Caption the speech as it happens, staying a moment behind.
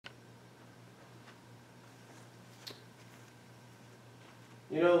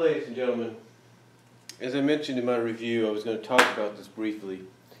You know, ladies and gentlemen, as I mentioned in my review, I was going to talk about this briefly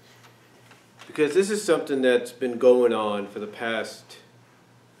because this is something that's been going on for the past,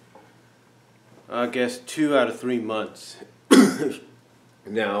 I guess, 2 out of 3 months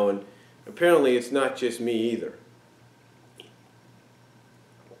now, and apparently it's not just me either.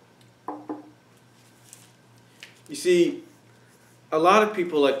 You see, a lot of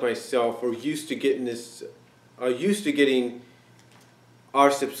people like myself are used to getting our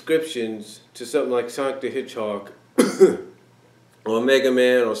subscriptions to something like Sonic the Hedgehog or Mega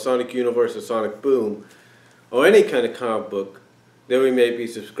Man or Sonic Universe or Sonic Boom or any kind of comic book that we may be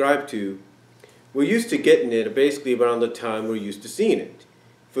subscribed to. We're used to getting it basically around the time we're used to seeing it.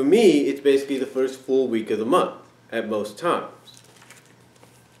 For me, it's basically the first full week of the month at most times.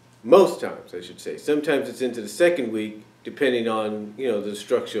 Most times, I should say. Sometimes it's into the second week depending on, the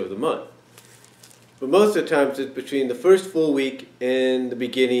structure of the month. But most of the times it's between the first full week and the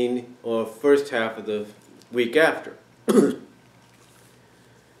beginning or first half of the week after.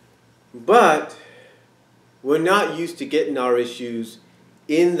 But we're not used to getting our issues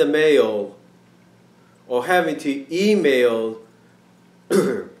in the mail or having to email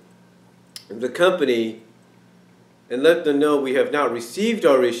the company and let them know we have not received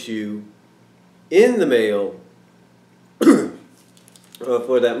our issue in the mail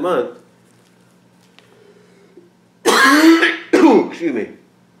for that month.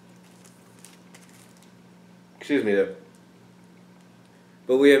 Excuse me there.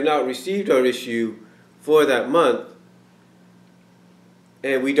 But we have not received our issue for that month,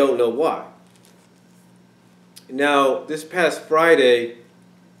 and we don't know why. Now, this past Friday,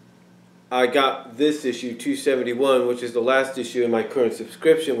 I got this issue 271, which is the last issue in my current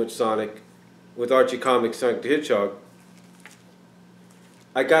subscription with Archie Comics, Sonic the Hedgehog.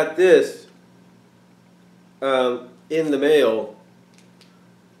 I got this in the mail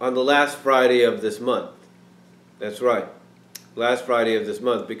on the last Friday of this month. That's right, last Friday of this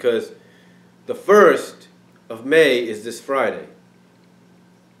month, because the 1st of May is this Friday.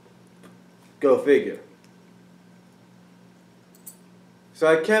 Go figure. So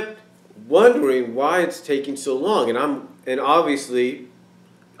I kept wondering why it's taking so long, and obviously,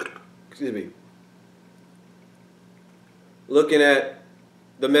 looking at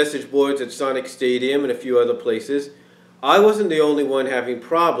the message boards at Sonic Stadium and a few other places, I wasn't the only one having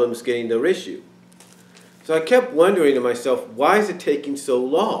problems getting their issue. So I kept wondering to myself, why is it taking so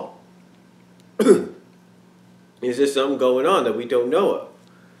long? Is there something going on that we don't know of?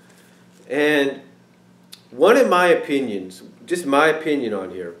 And one of my opinions, just my opinion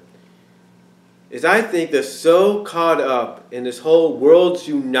on here, is I think they're so caught up in this whole Worlds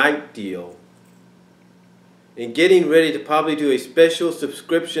Unite deal and getting ready to probably do a special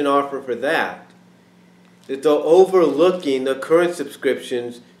subscription offer for that they're overlooking the current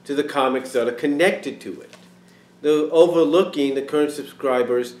subscriptions to the comics that are connected to it. They're overlooking the current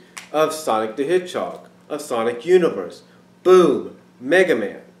subscribers of Sonic the Hedgehog, of Sonic Universe, Boom, Mega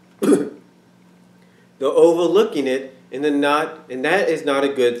Man. They're overlooking it, and that is not a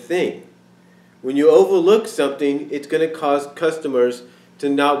good thing. When you overlook something, it's going to cause customers to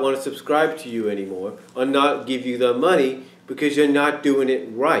not want to subscribe to you anymore or not give you the money because you're not doing it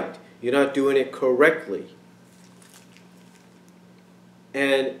right. You're not doing it correctly.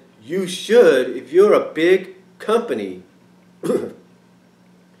 And you should, if you're a big company,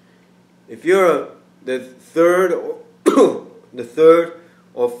 if you're the third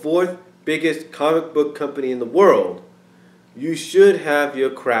or fourth biggest comic book company in the world, you should have your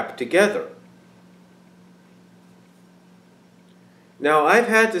crap together. Now, I've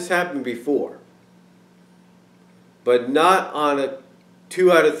had this happen before, but not on a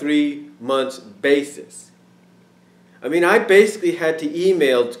 2 out of 3 months basis. I mean, I basically had to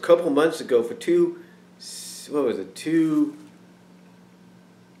email a couple months ago for I think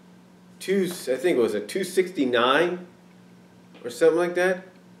it was a 269 or something like that.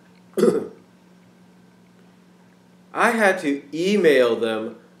 I had to email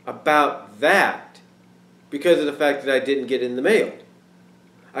them about that because of the fact that I didn't get in the mail.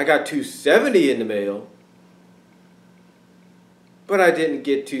 I got 270 in the mail, but I didn't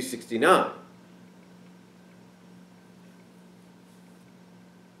get 269.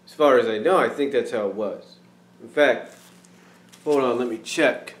 As far as I know, I think that's how it was. In fact, hold on, let me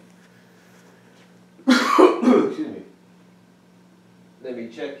check. Excuse me. Let me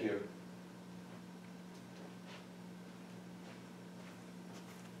check here.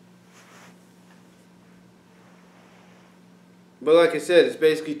 But like I said, it's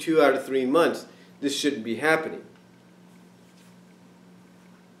basically 2 out of 3 months. This shouldn't be happening.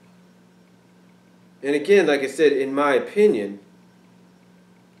 And again, like I said, in my opinion,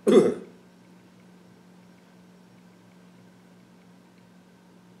 And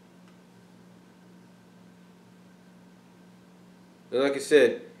like I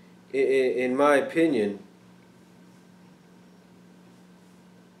said, in my opinion,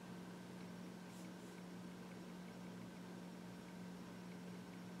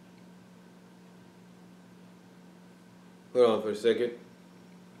 hold on for a second.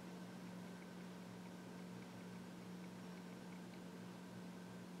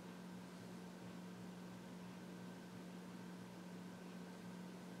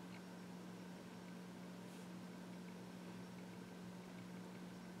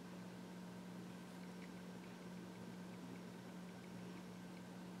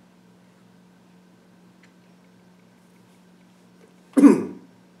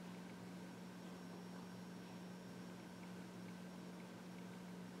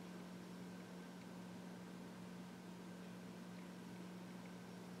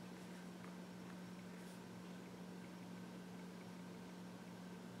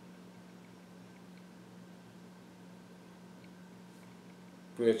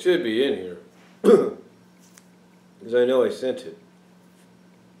 It should be in here, because I know I sent it.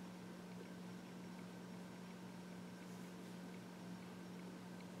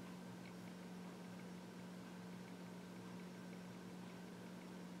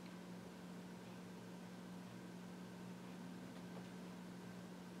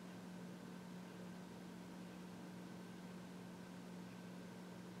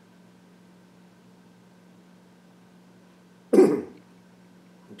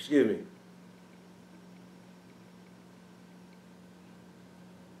 Excuse me.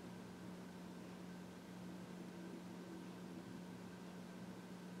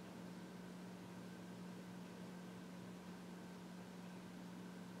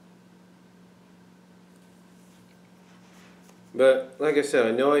 But like I said,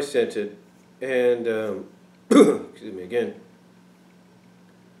 I know I sent it, and excuse me again.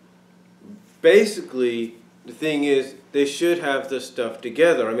 Basically, the thing is, they should have this stuff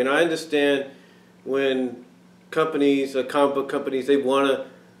together. I mean, I understand when companies, comic book companies, they want to,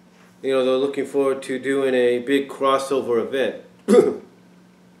 they're looking forward to doing a big crossover event.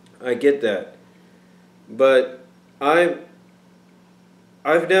 I get that, but I've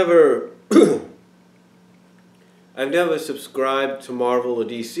never I've never subscribed to Marvel or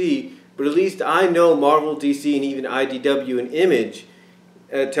DC, but at least I know Marvel, DC, and even IDW and Image,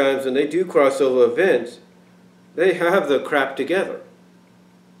 at times when they do crossover events, they have the crap together.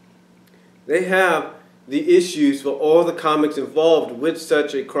 They have the issues for all the comics involved with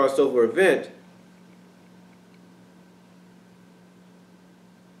such a crossover event.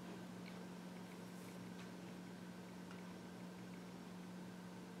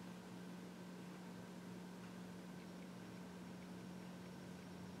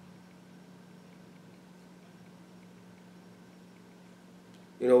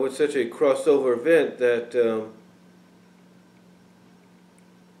 With such a crossover event that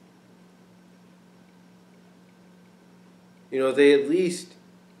they at least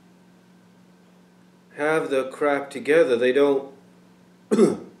have the crap together. They don't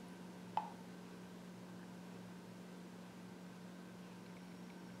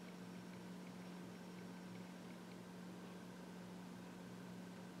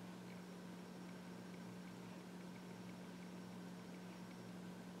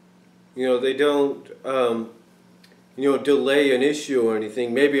they don't delay an issue or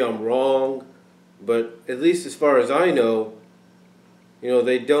anything. Maybe I'm wrong, but at least as far as I know,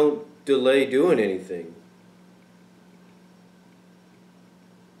 they don't delay doing anything.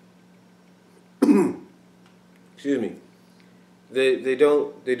 Excuse me. They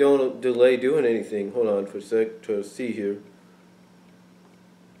don't delay doing anything. Hold on for a sec to see here.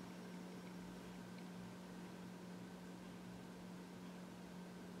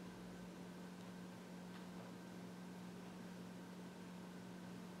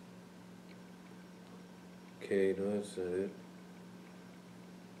 Okay, no, that's not it.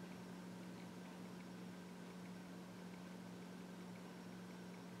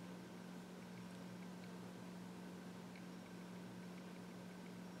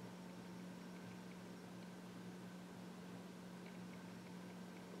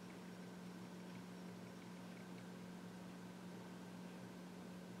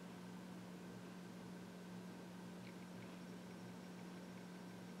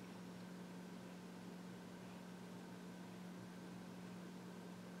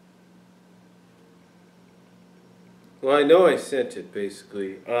 Well, I know I sent it,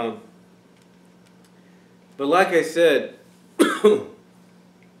 basically. But like I said,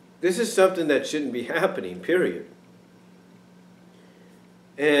 this is something that shouldn't be happening, period.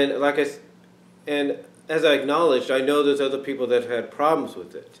 And and as I acknowledged, I know there's other people that have had problems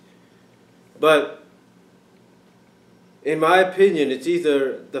with it. But in my opinion, it's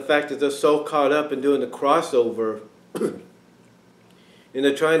either the fact that they're so caught up in doing the crossover and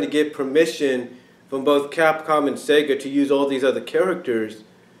they're trying to get permission from both Capcom and Sega to use all these other characters,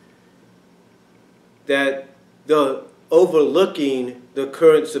 that they're overlooking the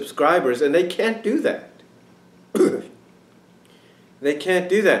current subscribers, and they can't do that. They can't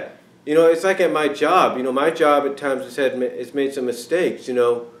do that. You know, it's like at my job. You know, my job at times has made some mistakes. You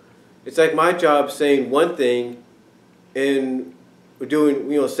know, it's like my job saying one thing, and we're doing,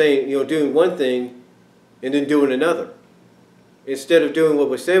 doing one thing, and then doing another. Instead of doing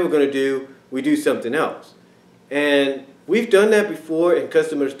what we say we're going to do, we do something else. And we've done that before, and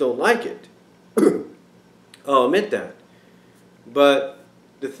customers don't like it. I'll admit that. But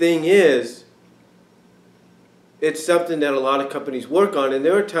the thing is, it's something that a lot of companies work on, and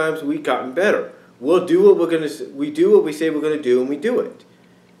there are times we've gotten better. We'll do what we do what we say we're going to do, and we do it.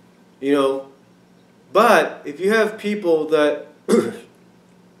 You know, but if you have people that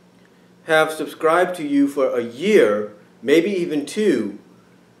have subscribed to you for a year, maybe even 2,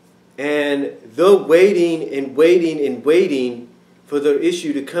 and they're waiting and waiting and waiting for their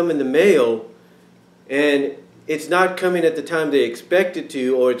issue to come in the mail, and it's not coming at the time they expect it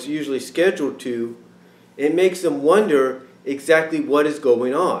to, or it's usually scheduled to, it makes them wonder exactly what is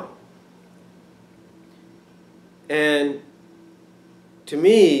going on. And to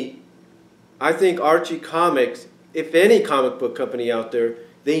me, I think Archie Comics, if any comic book company out there,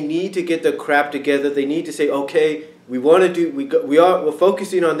 they need to get their crap together. They need to say, okay, we want to do, we're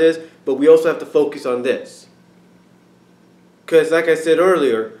focusing on this, but we also have to focus on this. Because like I said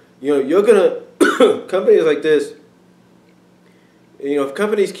earlier, you know, you're gonna companies like this, you know, if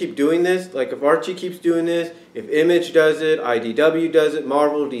companies keep doing this, like if Archie keeps doing this, if Image does it, IDW does it,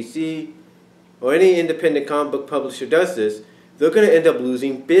 Marvel, DC, or any independent comic book publisher does this, they're going to end up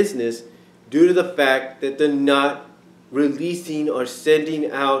losing business due to the fact that they're not releasing or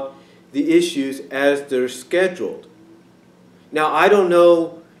sending out the issues as they're scheduled. Now, I don't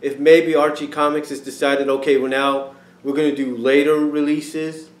know if maybe Archie Comics has decided, okay, we're going to do later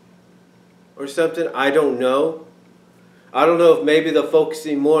releases or something. I don't know. I don't know if maybe they're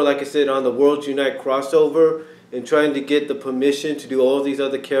focusing more, like I said, on the Worlds Unite crossover and trying to get the permission to do all these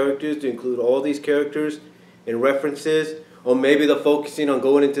other characters, to include all these characters and references. Or maybe they're focusing on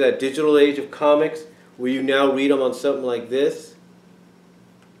going into that digital age of comics where you now read them on something like this.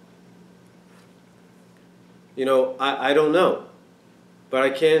 You know, I don't know. But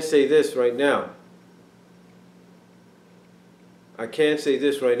I can say this right now. I can say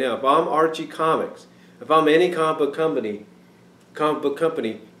this right now. If I'm Archie Comics, if I'm any comic book company,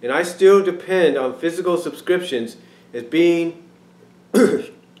 and I still depend on physical subscriptions as being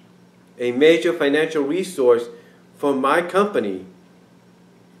a major financial resource for my company,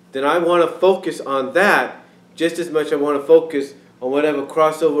 then I want to focus on that just as much as I want to focus on whatever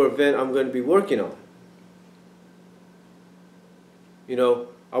crossover event I'm going to be working on. You know,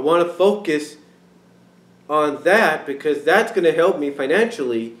 I want to focus on that because that's going to help me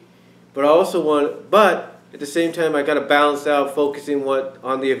financially, but I also want, but at the same time I got to balance out focusing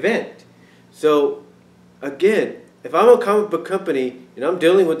on the event. So again, if I'm a comic book company and I'm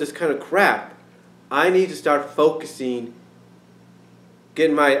dealing with this kind of crap, I need to start focusing,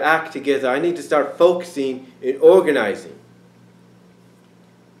 getting my act together. I need to start focusing and organizing.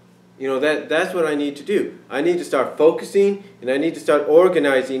 You know, that's what I need to do. I need to start focusing, and I need to start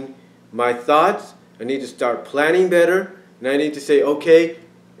organizing my thoughts. I need to start planning better, and I need to say, okay,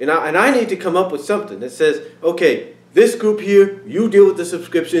 and I need to come up with something that says, okay, this group here, you deal with the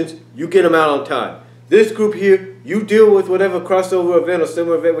subscriptions, you get them out on time. This group here, you deal with whatever crossover event or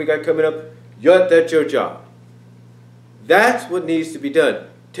similar event we got coming up, that's your job. That's what needs to be done.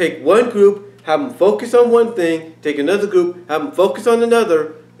 Take one group, have them focus on one thing, take another group, have them focus on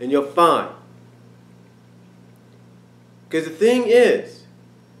another, and you're fine. Because the thing is,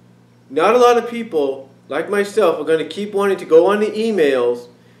 not a lot of people, like myself, are going to keep wanting to go on the emails,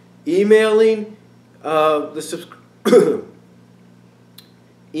 emailing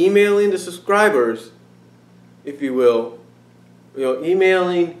emailing the subscribers, if you will, you know,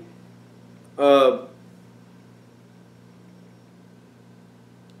 emailing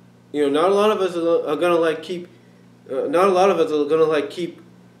you know, not a lot of us are going to like keep not a lot of us are going to like keep,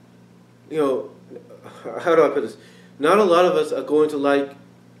 you know, how do I put this? Not a lot of us are going to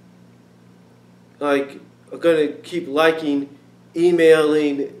are going to keep liking,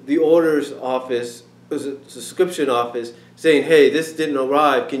 emailing the orders office, the subscription office, saying, hey, this didn't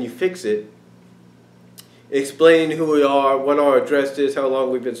arrive, can you fix it? explaining who we are, what our address is, how long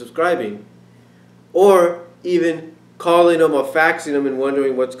we've been subscribing, or even calling them or faxing them and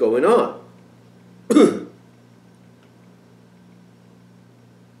wondering what's going on.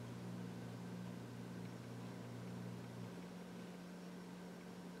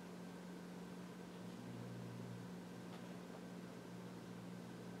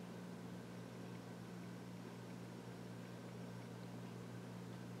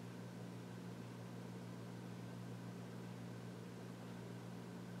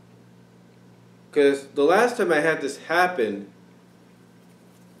 Because the last time I had this happen,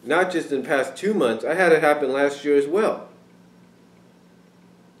 not just in the past 2 months, I had it happen last year as well.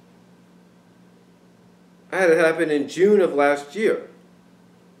 I had it happen in June of last year.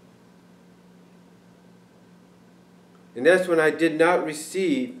 And that's when I did not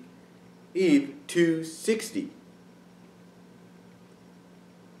receive Eve 260.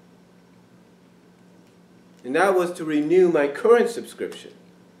 And that was to renew my current subscription.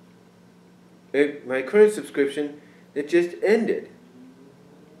 My current subscription that just ended.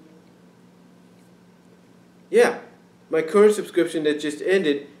 Yeah, my current subscription that just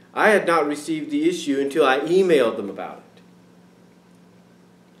ended, I had not received the issue until I emailed them about it.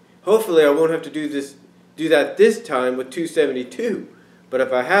 Hopefully I won't have to do that this time with 272, but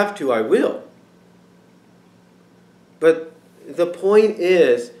if I have to, I will. But the point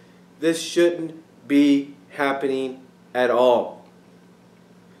is, this shouldn't be happening at all.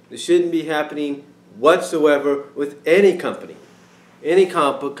 This shouldn't be happening whatsoever with any company, any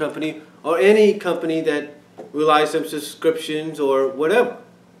comic book company, or any company that relies on subscriptions or whatever.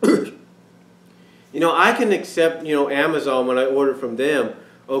 I can accept, Amazon when I order from them.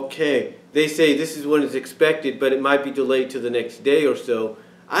 Okay, they say this is when it's expected, but it might be delayed to the next day or so.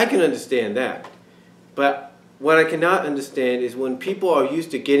 I can understand that. But what I cannot understand is when people are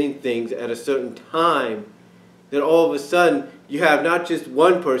used to getting things at a certain time, then all of a sudden you have not just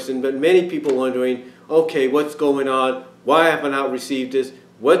one person, but many people wondering, okay, what's going on? Why have I not received this?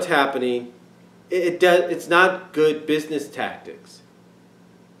 What's happening? It's not good business tactics.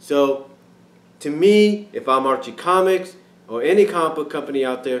 So, to me, if I'm Archie Comics or any comic book company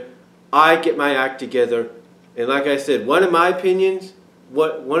out there, I get my act together. And like I said, in my opinion,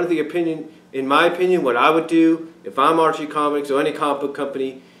 what I would do if I'm Archie Comics or any comic book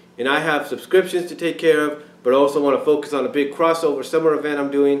company, and I have subscriptions to take care of, but I also want to focus on a big crossover summer event I'm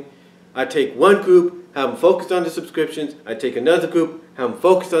doing, I take one group, have them focused on the subscriptions, I take another group, have them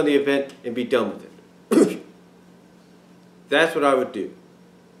focused on the event, and be done with it. That's what I would do.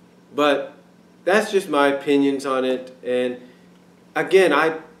 But that's just my opinions on it. And again,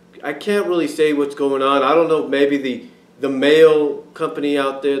 I can't really say what's going on. I don't know, maybe the mail company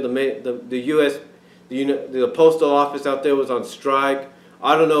out there, the postal office out there was on strike.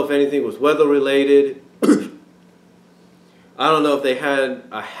 I don't know if anything was weather related. I don't know if they had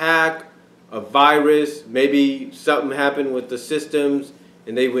a hack, a virus, maybe something happened with the systems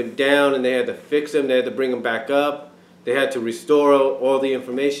and they went down and they had to fix them, they had to bring them back up, they had to restore all the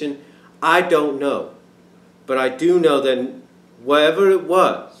information. I don't know. But I do know that whatever it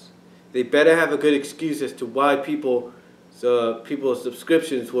was, they better have a good excuse as to why people's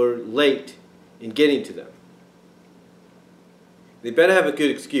subscriptions were late in getting to them. They better have a good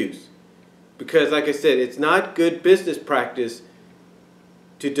excuse. Because like I said, it's not good business practice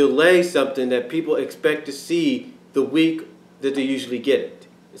to delay something that people expect to see the week that they usually get it.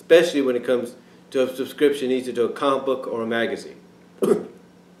 Especially when it comes to a subscription either to a comic book or a magazine.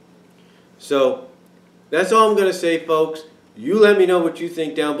 So, that's all I'm going to say, folks. You let me know what you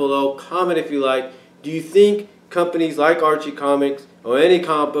think down below. Comment if you like. Do you think companies like Archie Comics or any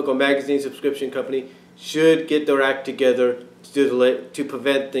comic book or magazine subscription company should get their act together to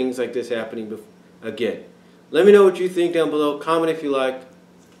prevent things like this happening again? Let me know what you think down below. Comment if you like.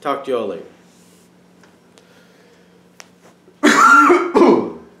 Talk to y'all later.